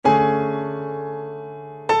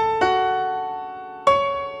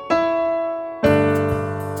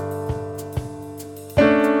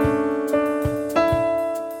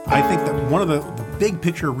one of the big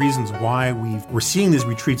picture reasons why we're seeing these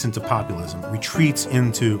retreats into populism, retreats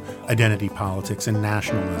into identity politics and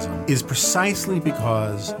nationalism, is precisely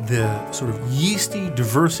because the sort of yeasty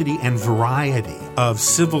diversity and variety of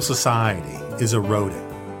civil society is eroding.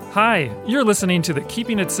 Hi, you're listening to the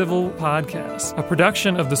Keeping It Civil podcast, a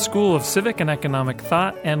production of the School of Civic and Economic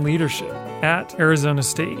Thought and Leadership at Arizona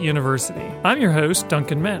State University. I'm your host,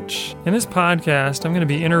 Duncan Mensch. In this podcast, I'm going to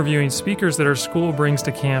be interviewing speakers that our school brings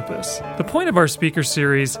to campus. The point of our speaker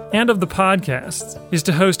series and of the podcast is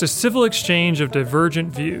to host a civil exchange of divergent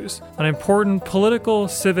views on important political,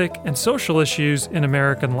 civic, and social issues in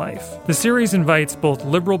American life. The series invites both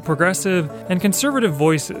liberal, progressive, and conservative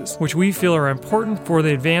voices, which we feel are important for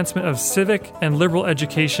the advancement of civic and liberal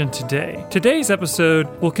education today. Today's episode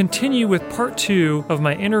will continue with part 2 of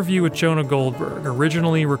my interview with Jonah Goldberg,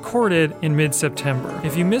 originally recorded in mid-September.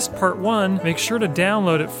 If you missed part 1, make sure to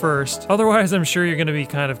download it first. Otherwise, I'm sure you're going to be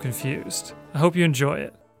kind of confused. I hope you enjoy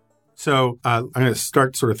it. So I'm going to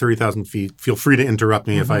start sort of 30,000 feet. Feel free to interrupt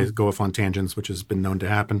me if I go off on tangents, which has been known to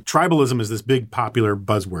happen. Tribalism is this big popular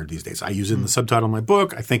buzzword these days. I use it in the subtitle of my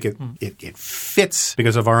book. I think it fits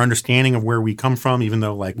because of our understanding of where we come from, even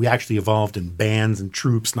though like we actually evolved in bands and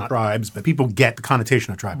troops, not tribes, but people get the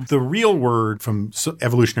connotation of tribe. The real word from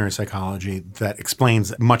evolutionary psychology that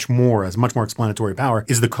explains much more, has much more explanatory power,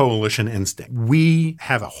 is the coalition instinct. We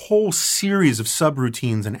have a whole series of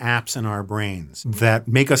subroutines and apps in our brains that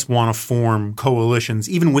make us want to form coalitions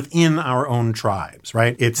even within our own tribes,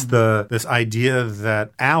 right? It's this idea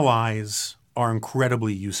that allies are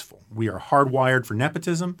incredibly useful. We are hardwired for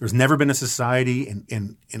nepotism. There's never been a society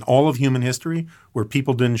in all of human history where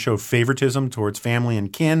people didn't show favoritism towards family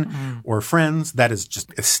and kin or friends. That is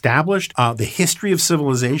just established. The history of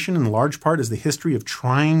civilization, in large part, is the history of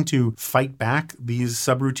trying to fight back these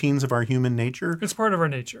subroutines of our human nature. It's part of our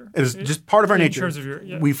nature. It is just part of our nature. In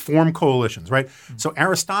terms of We form coalitions, right? So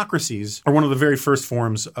aristocracies are one of the very first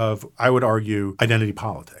forms of, I would argue, identity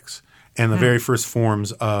politics. And the very first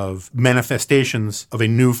forms of manifestations of a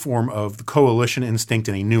new form of the coalition instinct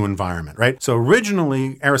in a new environment, right? So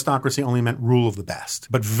originally, aristocracy only meant rule of the best.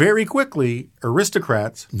 But very quickly,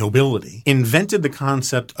 aristocrats, nobility, invented the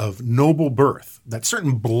concept of noble birth, that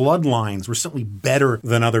certain bloodlines were simply better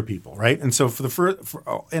than other people, right? And so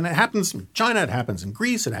and it happens in China, it happens in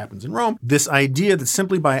Greece, it happens in Rome, this idea that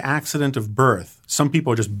simply by accident of birth, some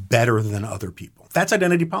people are just better than other people. That's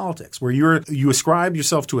identity politics, where you ascribe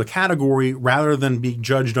yourself to a category rather than be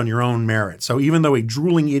judged on your own merit. So even though a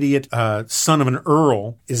drooling idiot son of an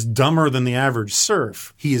earl is dumber than the average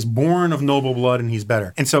serf, he is born of noble blood and he's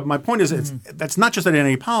better. And so my point is, that's not just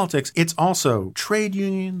identity politics, it's also trade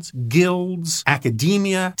unions, guilds,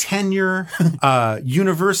 academia, tenure,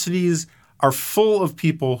 universities are full of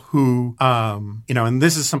people who, and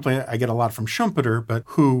this is something I get a lot from Schumpeter, but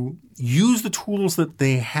who use the tools that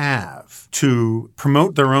they have to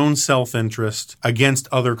promote their own self-interest against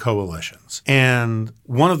other coalitions. And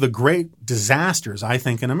one of the great disasters, I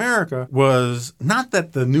think, in America was not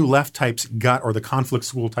that the new left types or the conflict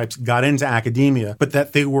school types got into academia, but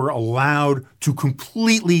that they were allowed to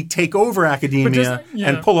completely take over academia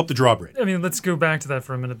and pull up the drawbridge. I mean, let's go back to that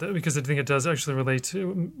for a minute, because I think it does actually relate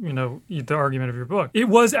to, the argument of your book. It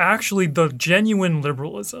was actually the genuine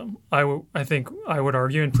liberalism, I think I would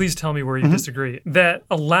argue, and please tell me where you disagree, that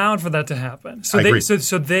allowed for that to happen. So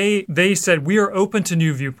they said, we are open to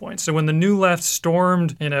new viewpoints. So when the new left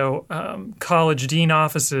stormed, college dean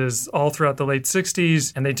offices all throughout the late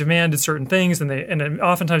 60s, and they demanded certain things, and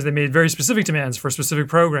oftentimes they made very specific demands for specific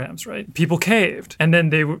programs, right? People caved. And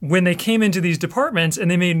then when they came into these departments and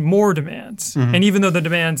they made more demands, and even though the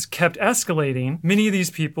demands kept escalating, many of these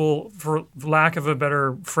people, for lack of a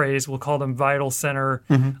better phrase, we'll call them vital center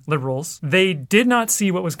liberals, they did not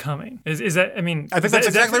see what was coming. Is that, I mean... I think that's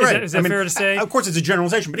exactly right. Is that fair to say? Of course, it's a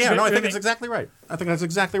generalization, but I think it's exactly right. I think that's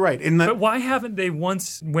exactly right. But why haven't they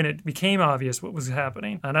when it became obvious what was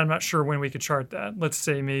happening, and I'm not sure when we could chart that, let's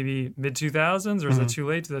say maybe mid-2000s, or is that too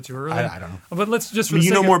late? Is that too early? I don't know. But let's just...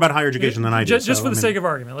 You know more about higher education than I do. Just for the sake of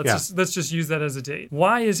argument, let's just use that as a date.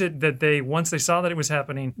 Why is it that once they saw that it was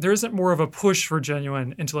happening, there isn't more of a push for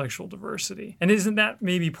genuine intellectual diversity? And isn't that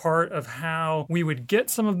maybe part of how we would get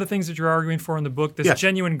some of the things that you're arguing for in the book, this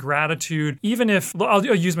genuine gratitude, even if, I'll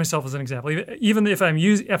use myself as an example, even if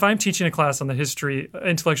I'm teaching a class on the history,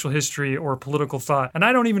 intellectual history or political thought, and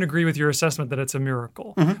I don't even agree with your assessment that it's a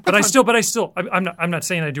miracle, but I'm not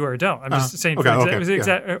saying I do or I don't. I'm just saying for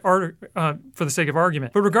the sake of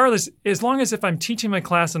argument. But regardless, as long as if I'm teaching my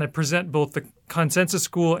class and I present both the consensus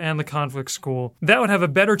school and the conflict school, that would have a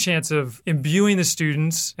better chance of imbuing the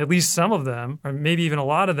students, at least some of them, or maybe even a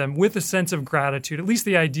lot of them, with a sense of gratitude, at least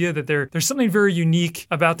the idea that there's something very unique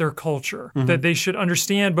about about their culture that they should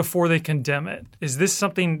understand before they condemn it? Is this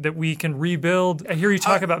something that we can rebuild? I hear you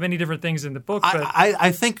talk about many different things in the book. But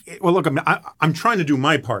I think, well, look, I'm trying to do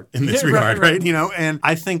my part in this regard, right? And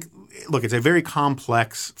I think, look, it's a very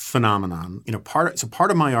complex phenomenon.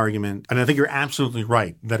 Part of my argument, and I think you're absolutely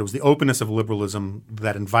right, that it was the openness of liberalism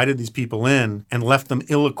that invited these people in and left them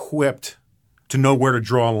ill-equipped to know where to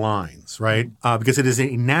draw lines, right? Because it is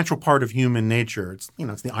a natural part of human nature. It's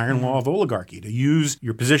the iron law of oligarchy, to use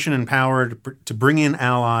your position and power to bring in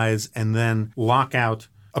allies and then lock out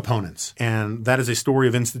opponents. And that is a story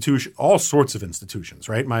of all sorts of institutions,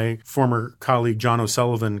 right? My former colleague John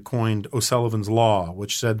O'Sullivan coined O'Sullivan's Law,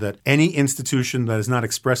 which said that any institution that is not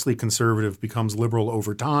expressly conservative becomes liberal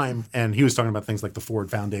over time. And he was talking about things like the Ford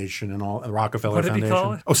Foundation and the Rockefeller Foundation. What did he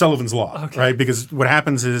call it? O'Sullivan's Law, right? Because what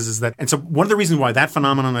happens is that, and so one of the reasons why that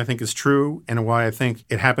phenomenon I think is true and why I think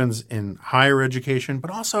it happens in higher education, but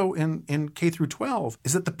also in K through 12,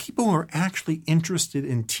 is that the people who are actually interested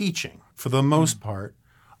in teaching, for the most part,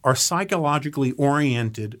 are psychologically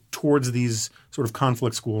oriented towards these sort of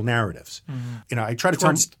conflict school narratives. I try to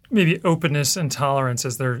tell maybe openness and tolerance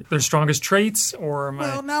as their strongest traits, or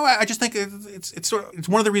no, I just think it's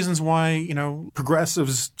one of the reasons why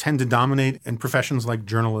progressives tend to dominate in professions like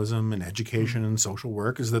journalism and education and social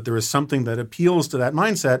work, is that there is something that appeals to that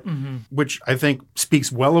mindset, which I think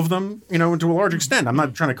speaks well of them, to a large extent. I'm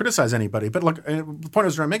not trying to criticize anybody, but look, the point I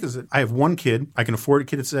was trying to make is that I have one kid. I can afford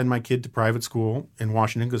to send my kid to private school in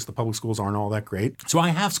Washington because the public schools aren't all that great. So I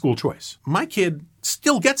have school choice. My kid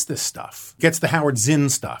still gets this stuff, gets the Howard Zinn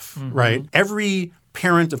stuff, right? Every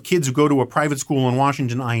parent of kids who go to a private school in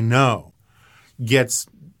Washington I know gets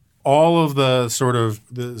all of the sort of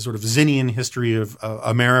Zinnian history of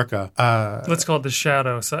America. Let's call it the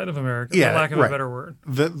shadow side of America, for lack of a better word.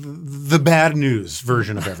 The bad news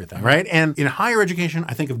version of everything, right? And in higher education,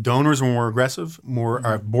 I think if donors were more aggressive,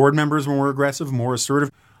 board members were more aggressive, more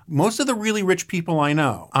assertive. Most of the really rich people I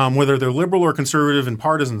know, whether they're liberal or conservative in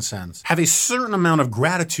partisan sense, have a certain amount of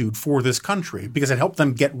gratitude for this country because it helped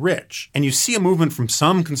them get rich. And you see a movement from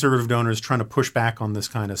some conservative donors trying to push back on this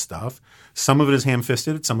kind of stuff. Some of it is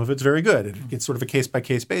ham-fisted. Some of it's very good. It's sort of a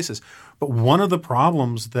case-by-case basis. But one of the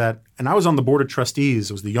problems and I was on the board of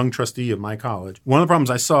trustees. I was the young trustee of my college. One of the problems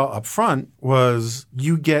I saw up front was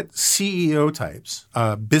you get CEO types,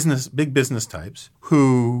 big business types,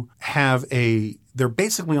 who have they're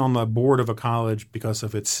basically on the board of a college because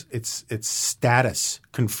of its status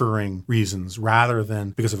conferring reasons rather than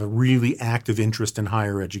because of a really active interest in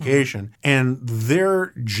higher education. And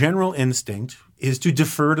their general instinct is to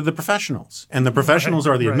defer to the professionals. And the professionals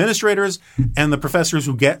are the administrators and the professors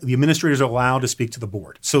the administrators are allowed to speak to the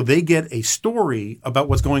board. So they get a story about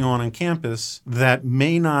what's going on campus that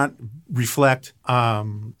may not reflect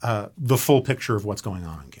the full picture of what's going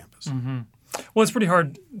on campus. Well, it's pretty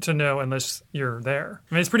hard to know unless you're there.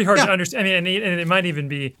 I mean, it's pretty hard to understand. I mean, and it might even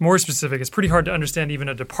be more specific. It's pretty hard to understand even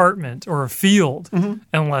a department or a field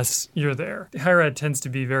unless you're there. Higher ed tends to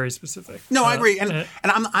be very specific. No, I agree. And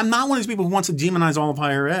I'm not one of these people who wants to demonize all of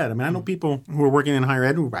higher ed. I mean, I know people who are working in higher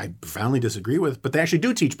ed who I profoundly disagree with, but they actually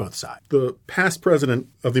do teach both sides. The past president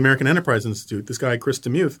of the American Enterprise Institute, this guy, Chris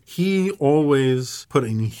DeMuth, he always put a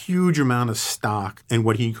huge amount of stock in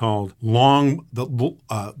what he called the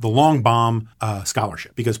long bomb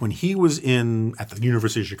scholarship. Because when he was at the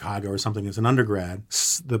University of Chicago or something as an undergrad,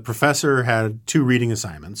 the professor had two reading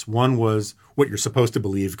assignments. One was what you're supposed to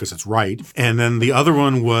believe because it's right. And then the other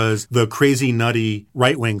one was the crazy, nutty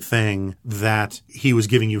right-wing thing that he was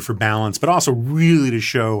giving you for balance, but also really to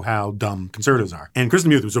show how dumb conservatives are. And Chris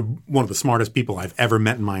DeMuth was one of the smartest people I've ever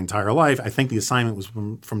met in my entire life. I think the assignment was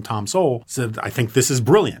from Tom Sowell. Said, I think this is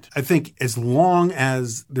brilliant. I think as long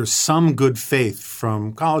as there's some good faith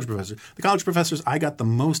from college professors, the college professors I got the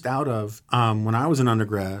most out of when I was an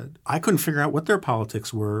undergrad, I couldn't figure out what their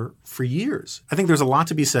politics were for years. I think there's a lot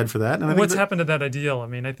to be said for that. And I think happened to that ideal? I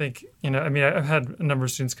mean, I think, I've had a number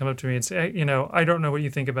of students come up to me and say, I don't know what you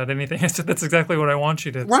think about anything. I said, that's exactly what I want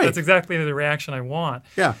you to. Right. That's exactly the reaction I want.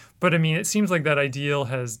 Yeah. But I mean, it seems like that ideal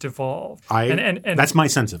has devolved. And that's my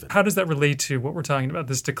sense of it. How does that relate to what we're talking about,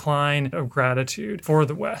 this decline of gratitude for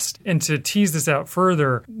the West? And to tease this out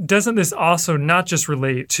further, doesn't this also not just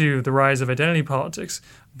relate to the rise of identity politics,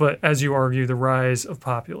 but as you argue, the rise of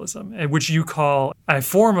populism, which you call a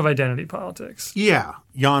form of identity politics? Yeah.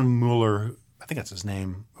 Jan Mueller, I think that's his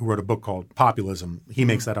name, who wrote a book called Populism, he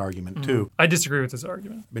makes that argument too. I disagree with this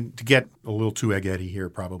argument. But to get a little too egg-heady here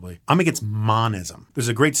probably, I'm against monism. There's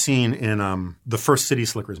a great scene in the first City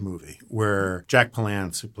Slickers movie where Jack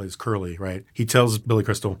Palance, who plays Curly, right, he tells Billy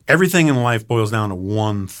Crystal, everything in life boils down to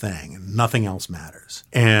one thing and nothing else matters.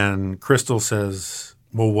 And Crystal says,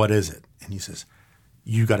 well, what is it? And he says,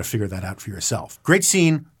 you got to figure that out for yourself. Great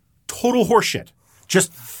scene, total horseshit.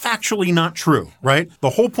 Just factually not true, right?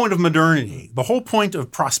 The whole point of modernity, the whole point of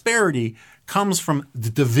prosperity comes from the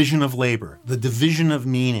division of labor, the division of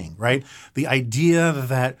meaning, right? The idea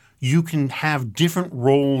that you can have different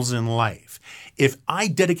roles in life. If I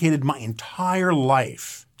dedicated my entire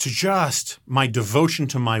life to just my devotion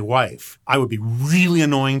to my wife, I would be really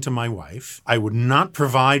annoying to my wife. I would not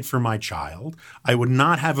provide for my child. I would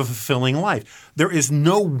not have a fulfilling life. There is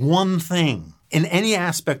no one thing in any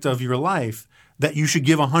aspect of your life that you should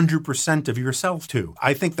give 100% of yourself to.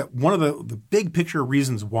 I think that one of the big picture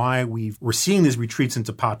reasons why we're seeing these retreats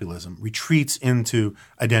into populism, retreats into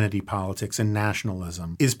identity politics and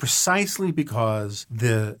nationalism, is precisely because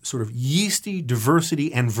the sort of yeasty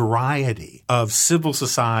diversity and variety of civil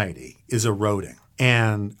society is eroding.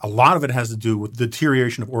 And a lot of it has to do with the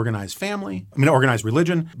deterioration of organized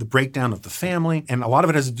religion, the breakdown of the family. And a lot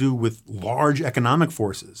of it has to do with large economic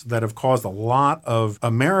forces that have caused a lot of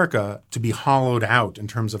America to be hollowed out in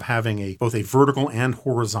terms of having both a vertical and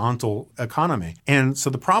horizontal economy. And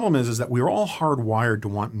so the problem is that we're all hardwired to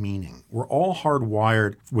want meaning. We're all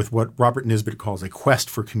hardwired with what Robert Nisbet calls a quest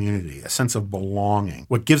for community, a sense of belonging.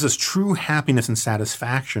 What gives us true happiness and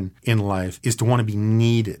satisfaction in life is to want to be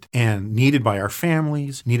needed, and needed by our families,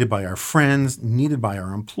 needed by our friends, needed by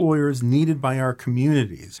our employers, needed by our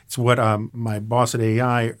communities. It's what my boss at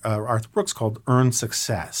AEI, Arthur Brooks, called earned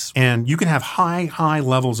success. And you can have high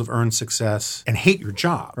levels of earned success and hate your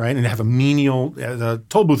job, right? And have a menial, a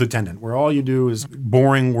toll booth attendant, where all you do is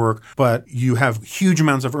boring work, but you have huge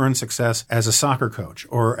amounts of earned success as a soccer coach,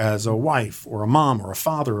 or as a wife, or a mom, or a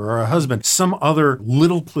father, or a husband, some other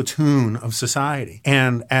little platoon of society.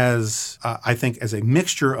 And as I think as a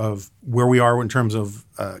mixture of where we are in terms of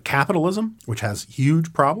capitalism, which has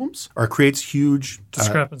huge problems or creates huge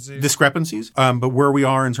discrepancies, but where we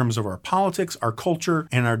are in terms of our politics, our culture,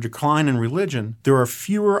 and our decline in religion, there are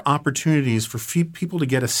fewer opportunities for people to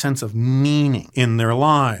get a sense of meaning in their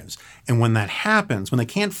lives. And when that happens, when they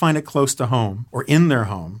can't find it close to home or in their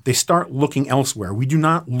home, they start looking elsewhere. We do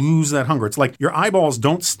not lose that hunger. It's like your eyeballs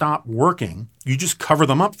don't stop working. You just cover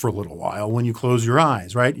them up for a little while when you close your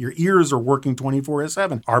eyes, right? Your ears are working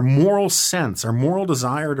 24/7. Our moral sense, our moral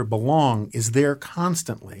desire to belong is there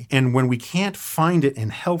constantly. And when we can't find it in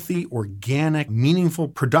healthy, organic, meaningful,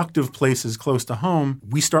 productive places close to home,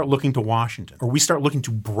 we start looking to Washington, or we start looking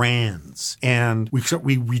to brands, and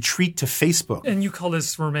we retreat to Facebook. And you call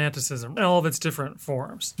this romanticism in all of its different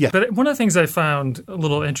forms. Yeah. But one of the things I found a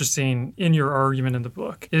little interesting in your argument in the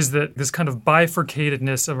book is that this kind of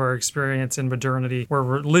bifurcatedness of our experience in modernity, where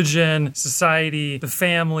religion, society, the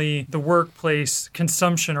family, the workplace,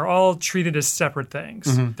 consumption are all treated as separate things.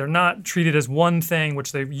 Mm-hmm. They're not treated as one thing,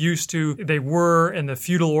 which they were in the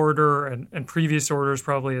feudal order and previous orders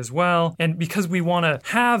probably as well. And because we want to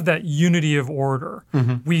have that unity of order,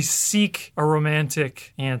 mm-hmm. we seek a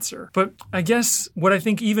romantic answer. But I guess what I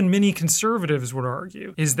think even many conservatives would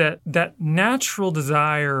argue is that natural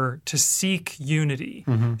desire to seek unity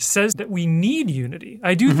mm-hmm. says that we need unity.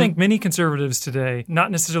 I do mm-hmm. think many conservatives today, not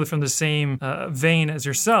necessarily from the same vein as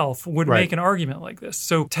yourself, would make an argument like this.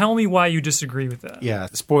 So tell me why you disagree with that. Yeah,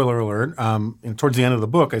 spoiler alert. Towards the end of the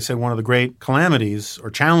book, I say one of the great calamities or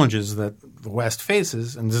challenges that the West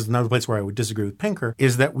faces, and this is another place where I would disagree with Pinker,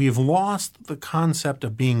 is that we've lost the concept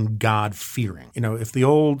of being God-fearing. You know, if the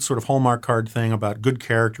old sort of Hallmark card thing about good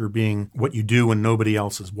character being what you do when nobody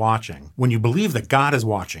else is watching, when you believe that God is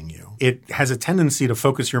watching you, it has a tendency to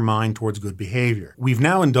focus your mind towards good behavior. We've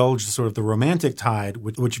now indulged sort of the romantic tide,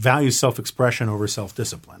 which values self-expression over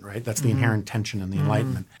self-discipline, right? That's the mm-hmm. inherent tension in the mm-hmm.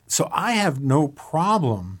 Enlightenment. So I have no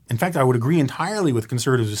problem. In fact, I would agree entirely with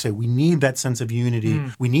conservatives who say we need that sense of unity.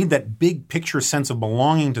 Mm. We need that big picture sense of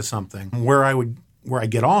belonging to something. Where I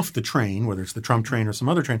get off the train, whether it's the Trump train or some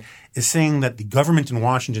other train, is saying that the government in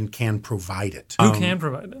Washington can provide it. Who can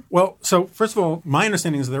provide it? Well, so first of all, my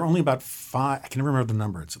understanding is there are only about 5, I can never remember the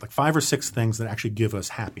number, it's like 5 or 6 things that actually give us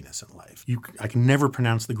happiness in life. I can never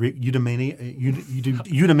pronounce the Greek, eudaimonia.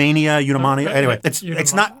 Anyway,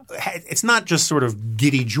 it's not just sort of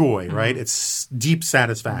giddy joy, mm-hmm. right? It's deep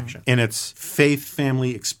satisfaction. Mm-hmm. And it's faith,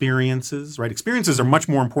 family, experiences, right? Experiences are much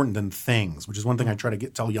more important than things, which is one thing I try to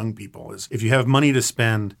tell young people is if you have money to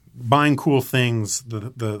spend, buying cool things,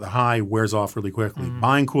 the high wears off really quickly. Mm.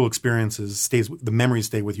 Buying cool experiences the memories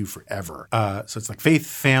stay with you forever. So it's like faith,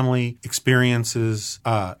 family, experiences,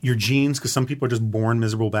 your genes, because some people are just born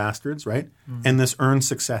miserable bastards, right? Mm. And this earned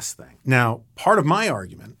success thing. Now, part of my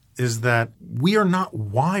argument is that we are not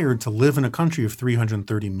wired to live in a country of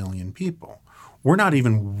 330 million people. we're not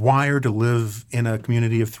even wired to live in a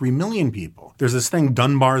community of 3 million people. There's this thing,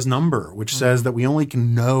 Dunbar's number, which says that we only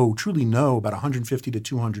can truly know about 150 to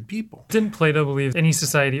 200 people. Didn't Plato believe any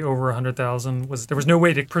society over 100,000 there was no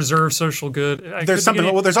way to preserve social good? There's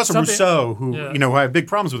also Rousseau, who I have big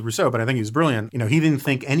problems with Rousseau, but I think he was brilliant. He didn't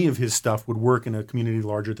think any of his stuff would work in a community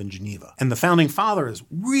larger than Geneva. And the founding fathers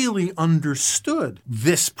really understood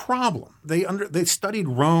this problem. They studied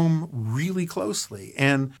Rome really closely,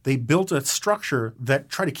 and they built a structure that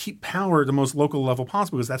tried to keep power at the most local level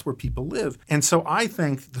possible, because that's where people live. And so I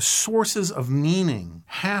think the sources of meaning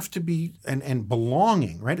have to be, and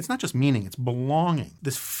belonging, right? It's not just meaning, it's belonging.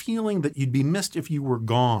 This feeling that you'd be missed if you were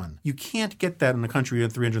gone. You can't get that in a country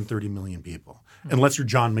of 330 million people, unless you're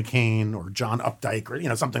John McCain or John Updike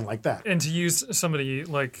or something like that. And to use somebody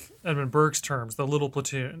like Edmund Burke's terms, the little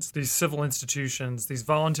platoons, these civil institutions, these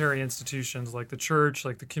voluntary institutions like the church,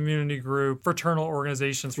 like the community group, fraternal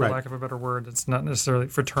organizations, for lack of a better word. It's not necessarily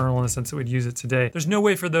fraternal in the sense that we'd use it today. There's no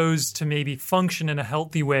way for those to maybe function in a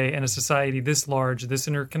healthy way in a society this large, this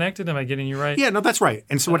interconnected. Am I getting you right? Yeah, no, that's right.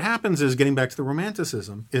 And so what happens is, getting back to the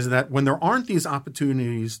Romanticism, is that when there aren't these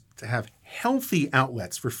opportunities to have healthy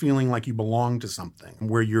outlets for feeling like you belong to something,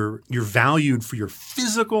 where you're valued for your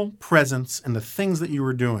physical presence and the things that you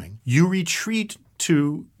are doing, you retreat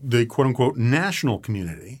to the quote-unquote national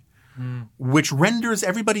community, which renders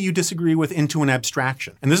everybody you disagree with into an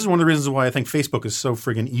abstraction. And this is one of the reasons why I think Facebook is so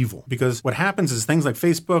friggin' evil. Because what happens is things like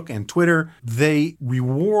Facebook and Twitter, they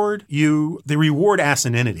reward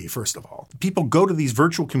asininity, first of all. People go to these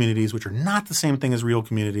virtual communities, which are not the same thing as real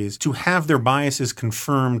communities, to have their biases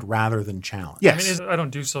confirmed rather than challenged. Yes. I don't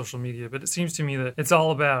do social media, but it seems to me that it's all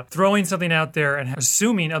about throwing something out there and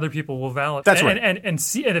assuming other people will validate. That's right. And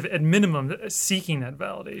at minimum, seeking that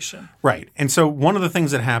validation. Right. And so one of the things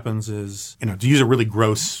that happens is, to use a really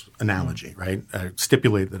gross analogy, right?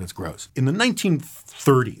 Stipulate that it's gross. In the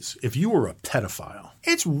 1930s, if you were a pedophile,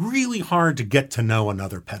 it's really hard to get to know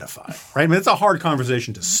another pedophile, right? I mean, it's a hard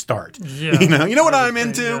conversation to start. Yeah. You know what I'm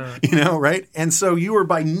into, right? And so you were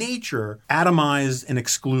by nature atomized and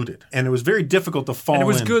excluded. And it was very difficult to fall in. And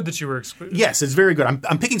it was good that you were excluded. Yes, it's very good.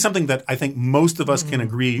 I'm picking something that I think most of us can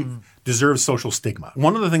agree deserves social stigma.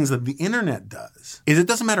 One of the things that the internet does is, it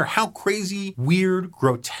doesn't matter how crazy, weird,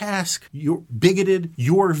 grotesque, bigoted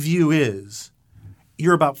your view is,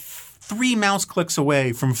 you're about 3 mouse clicks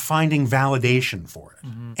away from finding validation for it.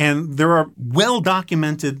 And there are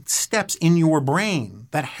well-documented steps in your brain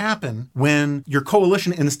that happen when your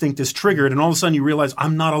coalition instinct is triggered, and all of a sudden you realize,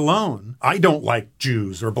 I'm not alone. I don't like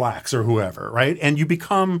Jews or blacks or whoever, right? And you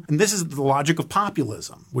become, and this is the logic of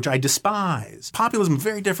populism, which I despise. Populism is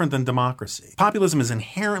very different than democracy. Populism is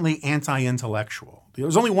inherently anti-intellectual. There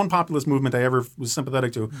was only one populist movement I ever was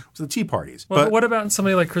sympathetic to, was the Tea Parties. Well, but what about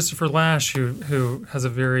somebody like Christopher Lasch, who has a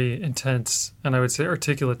very intense and I would say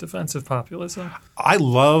articulate defense of populism? I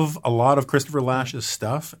love a lot of Christopher Lasch's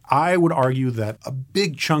stuff. I would argue that a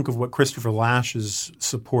big chunk of what Christopher Lasch's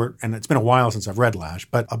support, and it's been a while since I've read Lasch,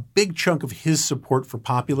 but a big chunk of his support for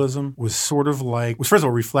populism was first of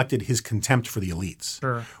all, reflected his contempt for the elites,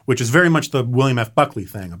 which is very much the William F. Buckley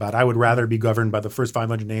thing about, I would rather be governed by the first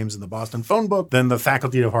 500 names in the Boston phone book than the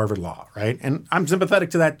faculty of Harvard Law, right? And I'm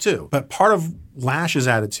sympathetic to that too. But part of Lasch's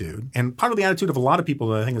attitude, and part of the attitude of a lot of people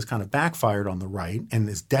that I think has kind of backfired on the right and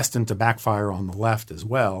is destined to backfire on the left as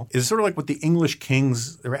well, is sort of like what the English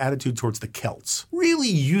kings, their attitude towards the Celts. Really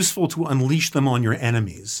useful to unleash them on your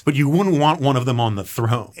enemies, but you wouldn't want one of them on the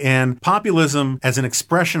throne. And populism, as an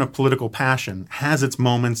expression of political passion, has its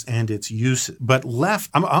moments and its uses. But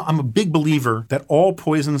I'm a big believer that all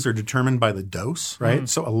poisons are determined by the dose, right?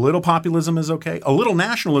 So a little populism is okay. A little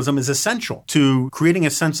nationalism is essential to creating a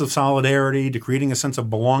sense of solidarity, to creating a sense of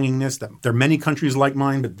belongingness, that there are many countries like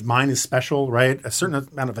mine, but mine is special, right? A certain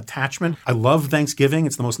amount of attachment. I love Thanksgiving.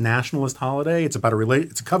 It's the most nationalist holiday. It's about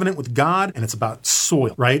it's a covenant with God, and it's about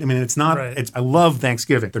soil, right? I mean, it's not, I love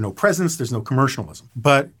Thanksgiving. There are no presents, there's no commercialism.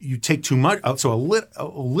 But you take too much, so a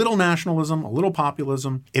little nationalism, a little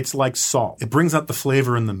populism, it's like salt. It brings out the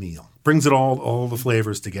flavor in the meal. Brings it all the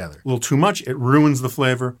flavors together. A little too much, it ruins the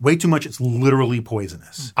flavor. Way too much, it's literally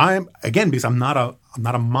poisonous. Because I'm not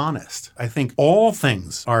a monist. I think all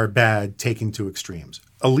things are bad taken to extremes.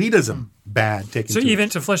 Elitism, bad taken to even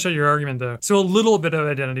to flesh out your argument, though, so a little bit of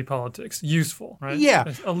identity politics, useful, right?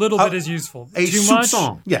 Yeah. A little bit is useful. A too much?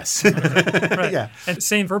 Song, yes. Right. Yeah. And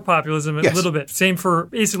same for populism, a little bit. Same for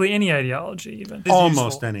basically any ideology, even.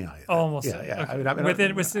 Almost any ideology. Almost. Yeah. Okay. I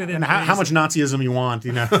mean, within and how much Nazism you want,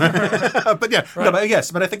 But yeah,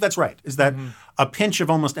 but I think that's right, is that a pinch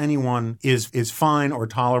of almost anyone is fine or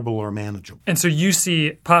tolerable or manageable. And so you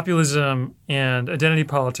see populism and identity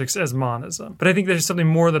politics as monism. But I think there's something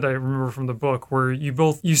more that I remember from the book where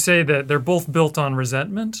you say that they're both built on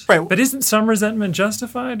resentment. Right. But isn't some resentment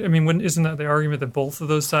justified? I mean, isn't that the argument that both of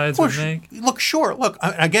those sides would make? Look, sure. Look,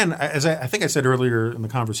 again, as I think I said earlier in the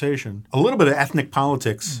conversation, a little bit of ethnic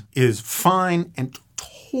politics is fine and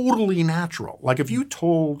totally natural. Like if you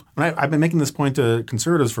told, and I've been making this point to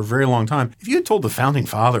conservatives for a very long time, if you had told the founding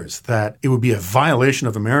fathers that it would be a violation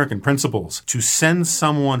of American principles to send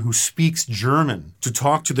someone who speaks German to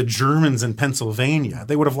talk to the Germans in Pennsylvania,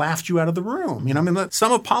 they would have laughed you out of the room. You know, I mean,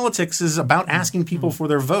 some of politics is about asking people for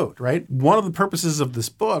their vote, right? One of the purposes of this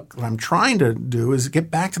book that I'm trying to do is get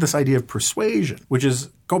back to this idea of persuasion, which is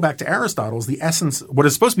go back to Aristotle's, the essence, what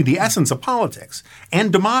is supposed to be the essence of politics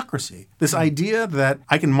and democracy. This idea that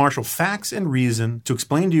I can marshal facts and reason to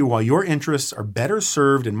explain to you why your interests are better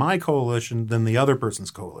served in my coalition than the other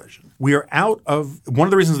person's coalition. We are out of, one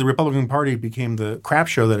of the reasons the Republican Party became the crap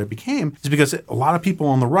show that it became is because a lot of people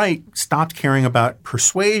on the right stopped caring about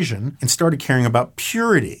persuasion and started caring about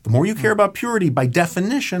purity. The more you care about purity, by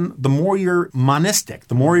definition, the more you're monistic,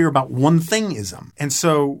 the more you're about one-thingism. And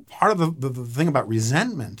so part of the thing about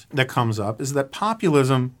resentment that comes up is that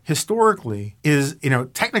populism historically is,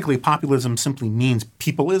 technically populism simply means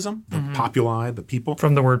peopleism, the populi, the people.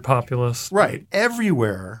 From the word populist. Right.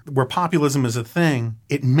 Everywhere where populism is a thing,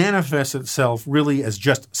 it manifests itself really as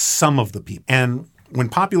just some of the people. And when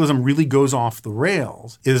populism really goes off the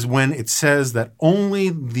rails is when it says that only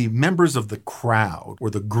the members of the crowd or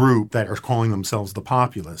the group that are calling themselves the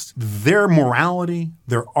populists, their morality,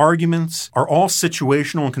 their arguments are all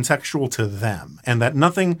situational and contextual to them, and that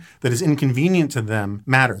nothing that is inconvenient to them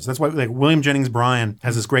matters. That's why William Jennings Bryan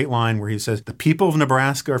has this great line where he says, "The people of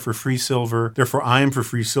Nebraska are for free silver, therefore I am for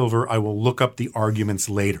free silver. I will look up the arguments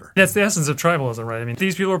later." That's the essence of tribalism, right? I mean,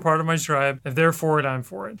 these people are part of my tribe. If they're for it, I'm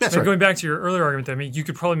for it. That's right. Going back to your earlier argument, I mean, you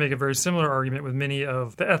could probably make a very similar argument with many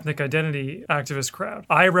of the ethnic identity activist crowd.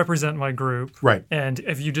 I represent my group. Right. And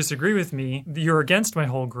if you disagree with me, you're against my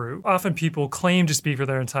whole group. Often people claim to speak for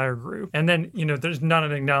their entire group. And then, there's not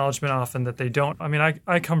an acknowledgement often that they don't. I mean,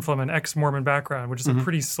 I come from an ex-Mormon background, which is a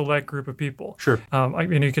pretty select group of people. Sure.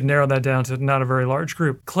 You could narrow that down to not a very large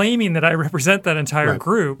group. Claiming that I represent that entire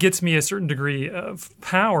group gets me a certain degree of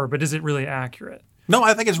power, but is it really accurate? No,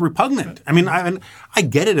 I think it's repugnant. I mean, I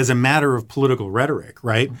get it as a matter of political rhetoric,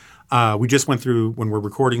 right? We just went through, when we're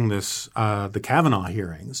recording this, the Kavanaugh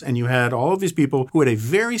hearings, and you had all of these people who had a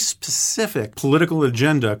very specific political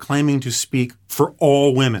agenda claiming to speak for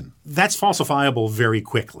all women. That's falsifiable very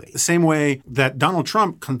quickly. The same way that Donald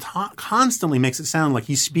Trump constantly makes it sound like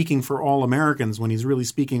he's speaking for all Americans when he's really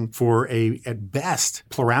speaking for at best,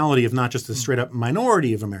 plurality, if not just a straight up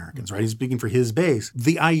minority of Americans, right? He's speaking for his base.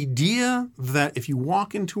 The idea that if you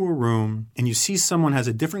walk into a room and you see someone has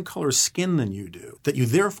a different color skin than you do, that you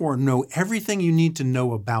therefore know everything you need to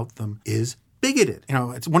know about them is bigoted.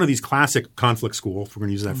 It's one of these classic conflict school, if we're going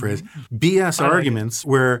to use that phrase, BS arguments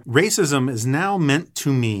where racism is now meant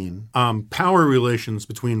to mean power relations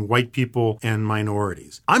between white people and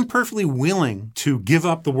minorities. I'm perfectly willing to give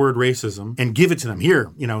up the word racism and give it to them.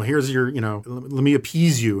 Here's your, let me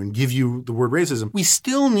appease you and give you the word racism. We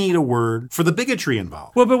still need a word for the bigotry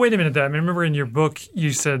involved. Well, but wait a minute, though. I mean, remember in your book,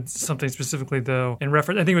 you said something specifically, though, I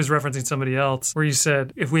think it was referencing somebody else, where you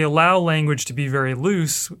said, if we allow language to be very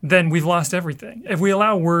loose, then we've lost everything. If we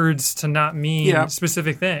allow words to not mean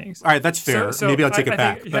specific things. All right, that's fair. So Maybe I'll take it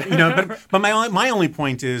back. But my only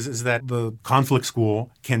point is that the conflict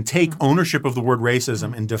school can take ownership of the word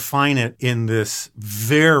racism and define it in this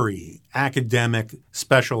very academic,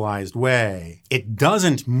 specialized way. It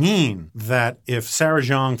doesn't mean that if Sarah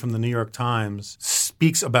Jeong from the New York Times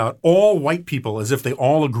speaks about all white people as if they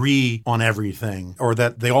all agree on everything or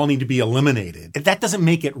that they all need to be eliminated, that doesn't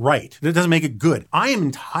make it right. That doesn't make it good. I am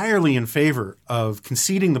entirely in favor of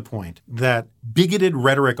conceding the point that bigoted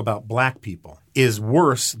rhetoric about black people is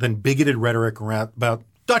worse than bigoted rhetoric about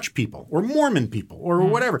Dutch people or Mormon people or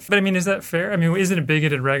whatever. But I mean, is that fair? I mean, isn't it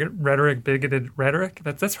bigoted rhetoric?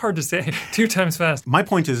 That's hard to say 2 times fast. My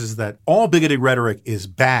point is that all bigoted rhetoric is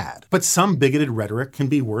bad, but some bigoted rhetoric can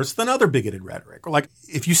be worse than other bigoted rhetoric. Like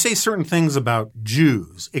if you say certain things about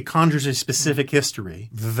Jews, it conjures a specific history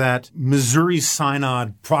that Missouri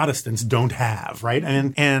Synod Protestants don't have, right?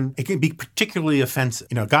 And it can be particularly offensive.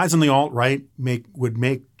 Guys on the alt-right would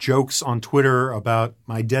make jokes on Twitter about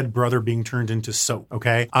my dead brother being turned into soap,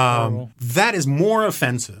 okay? okay? That is more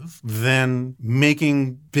offensive than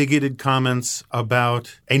making bigoted comments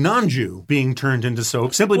about a non-Jew being turned into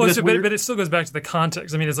soap simply because but it still goes back to the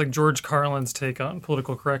context. I mean, it's like George Carlin's take on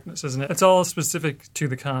political correctness, isn't it? It's all specific to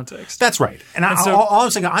the context. That's right. And all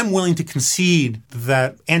I'm saying, I'm willing to concede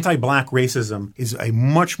that anti-black racism is a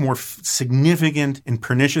much more significant and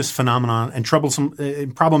pernicious phenomenon and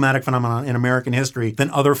problematic phenomenon in American history than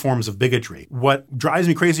other forms of bigotry. What drives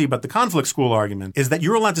me crazy about the conflict school argument is that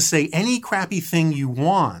you're allowed to say any crappy thing you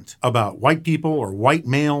want about white people or white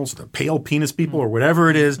males, the pale penis people or whatever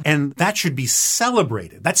it is, and that should be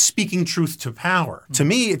celebrated. That's speaking truth to power. To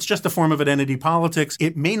me, it's just a form of identity politics.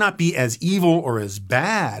 It may not be as evil or as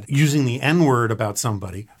bad using the N-word about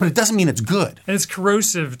somebody, but it doesn't mean it's good. And it's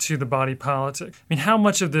corrosive to the body politic. I mean, how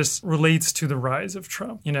much of this relates to the rise of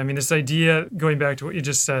Trump? You know, I mean, this idea, going back to what you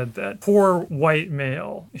just said, that poor white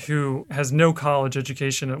male who has no college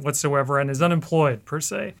education whatsoever and is unemployed, per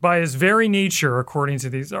se, by his very nature, according to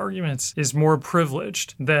these arguments, is more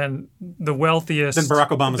privileged than the wealthiest. Than Barack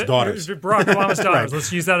Obama's daughters. Barack Obama's daughters. Right.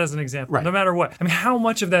 Let's use that as an example. Right. No matter what. I mean, how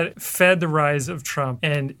much of that fed the rise of Trump?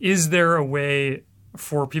 And is there a way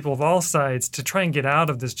for people of all sides to try and get out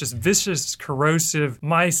of this just vicious, corrosive,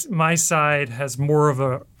 my side has more of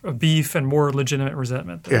a beef and more legitimate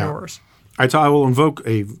resentment than yours? I will invoke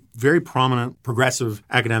a very prominent progressive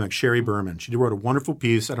academic, Sherry Berman. She wrote a wonderful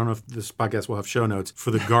piece. I don't know if this podcast will have show notes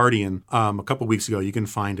for The Guardian a couple weeks ago. You can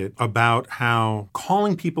find it about how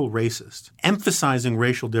calling people racist, emphasizing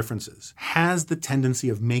racial differences, has the tendency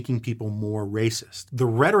of making people more racist. The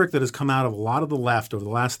rhetoric that has come out of a lot of the left over the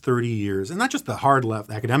last 30 years, and not just the hard left,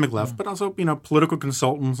 the academic left, but also, political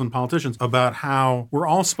consultants and politicians, about how we're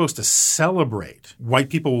all supposed to celebrate white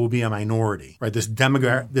people will be a minority, right? This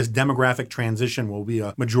demographic transition will be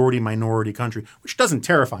a majority-minority country, which doesn't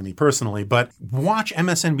terrify me personally, but watch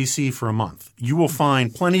MSNBC for a month. You will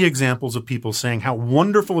find plenty of examples of people saying how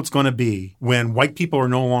wonderful it's going to be when white people are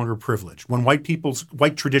no longer privileged, when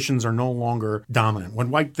white traditions are no longer dominant,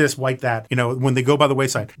 when white this, white that, when they go by the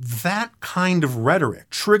wayside. That kind of rhetoric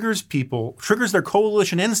triggers their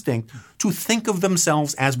coalition instinct to think of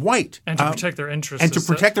themselves as white. And to protect their interests. And to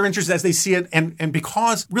protect their interests as they see it. And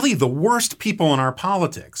because really the worst people in our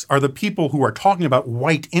politics are the people who are talking about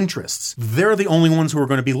white interests. They're the only ones who are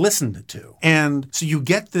going to be listened to. And so you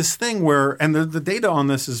get this thing where, and the data on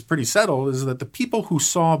this is pretty settled, is that the people who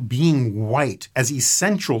saw being white as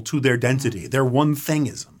essential to their identity, their one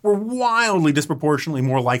thingism, were wildly disproportionately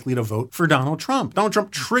more likely to vote for Donald Trump. Donald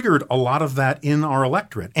Trump triggered a lot of that in our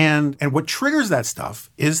electorate. And what triggers that stuff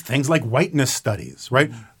is things like whiteness studies,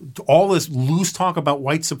 right? All this loose talk about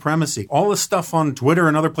white supremacy, all this stuff on Twitter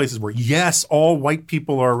and other places where, yes, all white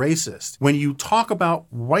people are racist. When you talk about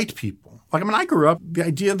white people, I grew up, the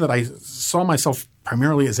idea that I saw myself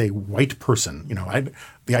primarily as a white person,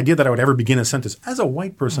 the idea that I would ever begin a sentence as a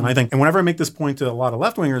white person, I think, and whenever I make this point to a lot of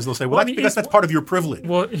left-wingers, they'll say, that's because that's part of your privilege.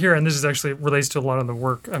 Well, here, and this is actually relates to a lot of the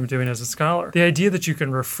work I'm doing as a scholar. The idea that you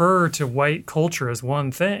can refer to white culture as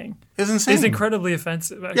one thing is insane. Is incredibly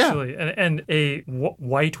offensive, actually. Yeah. And a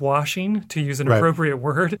whitewashing, to use an appropriate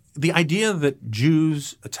word. The idea that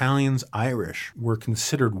Jews, Italians, Irish were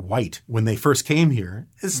considered white when they first came here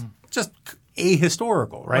is just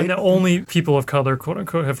ahistorical, right? And that only people of color, quote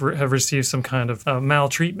unquote, have received some kind of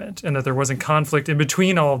maltreatment, and that there wasn't conflict in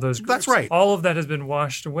between all of those groups. That's right. All of that has been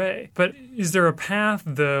washed away. But is there a path,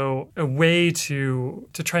 though, a way to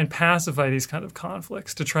try and pacify these kind of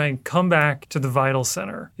conflicts, to try and come back to the vital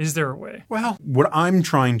center? Is there a way? Well, what I'm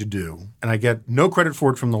trying to do, and I get no credit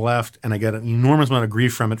for it from the left, and I get an enormous amount of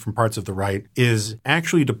grief from it from parts of the right, is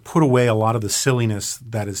actually to put away a lot of the silliness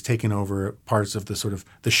that has taken over parts of the sort of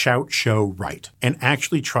the shout show right, and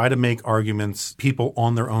actually try to make arguments, people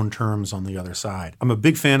on their own terms on the other side. I'm a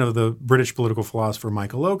big fan of the British political philosopher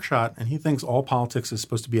Michael Oakeshott, and he thinks all politics is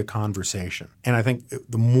supposed to be a conversation. And I think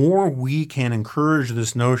the more we can encourage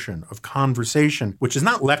this notion of conversation, which is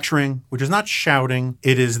not lecturing, which is not shouting,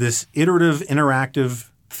 it is this iterative, interactive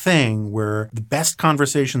thing where the best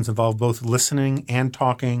conversations involve both listening and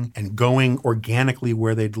talking and going organically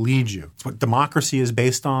where they'd lead you. It's what democracy is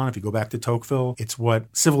based on. If you go back to Tocqueville, it's what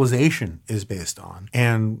civilization is based on.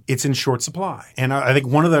 And it's in short supply. And I think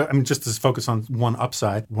just to focus on one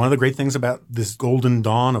upside, one of the great things about this golden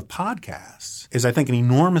dawn of podcasts is I think an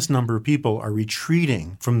enormous number of people are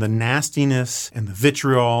retreating from the nastiness and the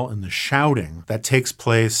vitriol and the shouting that takes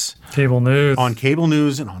place on cable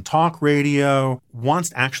news and on talk radio,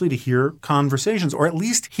 wants actually to hear conversations or at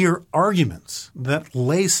least hear arguments that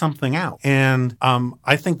lay something out. And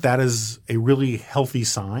I think that is a really healthy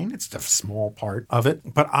sign. It's a small part of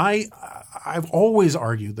it. But I've always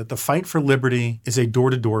argued that the fight for liberty is a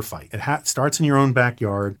door-to-door fight. It starts in your own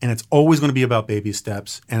backyard, and it's always going to be about baby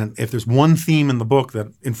steps. And if there's one theme in the book that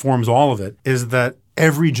informs all of it, is that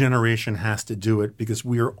every generation has to do it because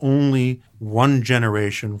we are only one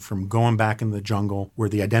generation from going back in the jungle where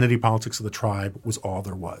the identity politics of the tribe was all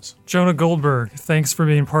there was. Jonah Goldberg, thanks for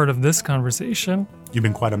being part of this conversation. You've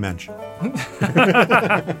been quite a mensch.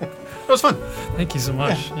 It was fun. Thank you so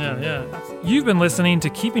much. Yeah. You've been listening to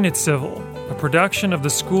Keeping It Civil, a production of the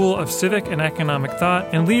School of Civic and Economic Thought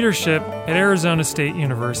and Leadership at Arizona State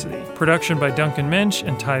University. Production by Duncan Mensch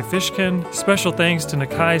and Ty Fishkin. Special thanks to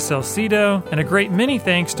Nakai Salcido, and a great many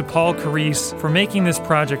thanks to Paul Carisse for making this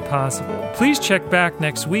project possible. Please check back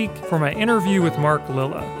next week for my interview with Mark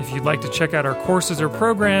Lilla. If you'd like to check out our courses or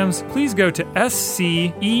programs, please go to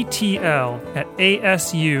scetl at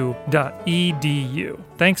asu.edu.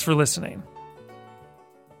 Thanks for listening.